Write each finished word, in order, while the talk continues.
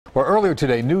Well, earlier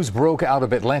today, news broke out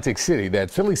of Atlantic City that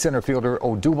Phillies center fielder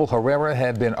Odubel Herrera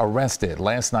had been arrested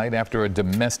last night after a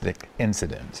domestic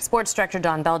incident. Sports director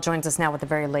Don Bell joins us now with the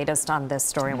very latest on this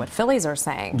story and what Phillies are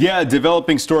saying. Yeah,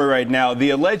 developing story right now. The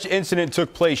alleged incident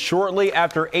took place shortly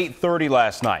after 8:30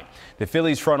 last night. The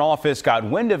Phillies front office got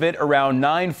wind of it around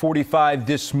 9:45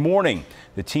 this morning.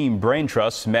 The team brain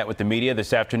trusts met with the media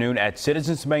this afternoon at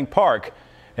Citizens Bank Park.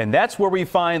 And that's where we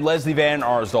find Lesley Van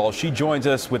Arsdall. She joins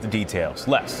us with the details.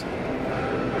 Les.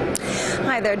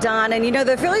 Hi there, Don. And you know,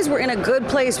 the Phillies were in a good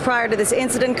place prior to this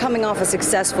incident, coming off a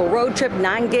successful road trip,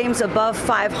 9 games above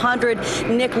 500.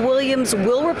 Nick Williams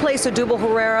will replace Odubel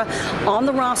Herrera on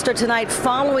the roster tonight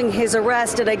following his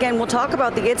arrest. And again, we'll talk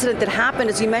about the incident that happened,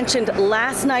 as you mentioned,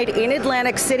 last night in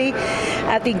Atlantic City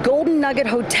at the Golden Nugget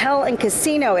Hotel and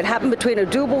Casino. It happened between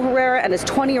Odubel Herrera and his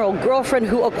 20-year-old girlfriend,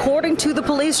 who, according to the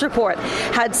police report,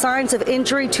 had signs of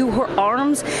injury to her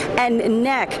arms and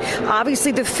neck.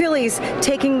 Obviously, the Phillies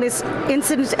taking this incident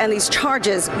and these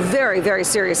charges very, very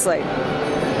seriously.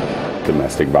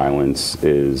 Domestic violence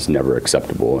is never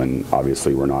acceptable, and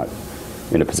obviously we're not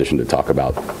in a position to talk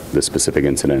about this specific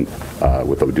incident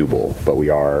with Odubel, but we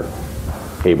are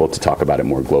able to talk about it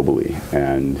more globally,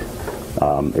 and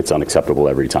it's unacceptable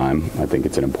every time. I think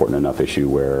it's an important enough issue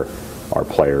where our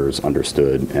players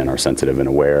understood and are sensitive and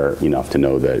aware enough to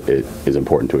know that it is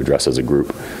important to address as a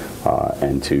group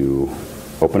and to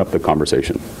open up the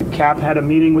conversation. Cap had a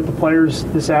meeting with the players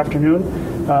this afternoon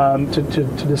to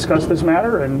discuss this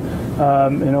matter, and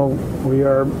you know, we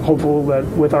are hopeful that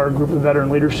with our group of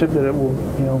veteran leadership that it will,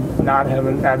 you know, not have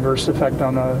an adverse effect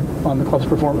on the club's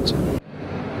performance.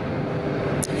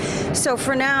 So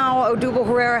for now, Odubel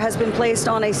Herrera has been placed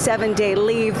on a 7-day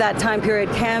leave. That time period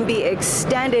can be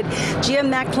extended. GM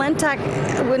Matt Klentak,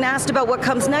 when asked about what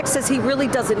comes next, says he really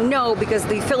doesn't know because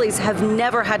the Phillies have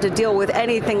never had to deal with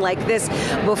anything like this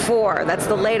before. That's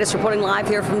the latest. Reporting live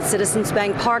here from Citizens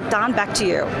Bank Park. Don, back to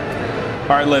you.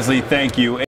 All right, Lesley, thank you.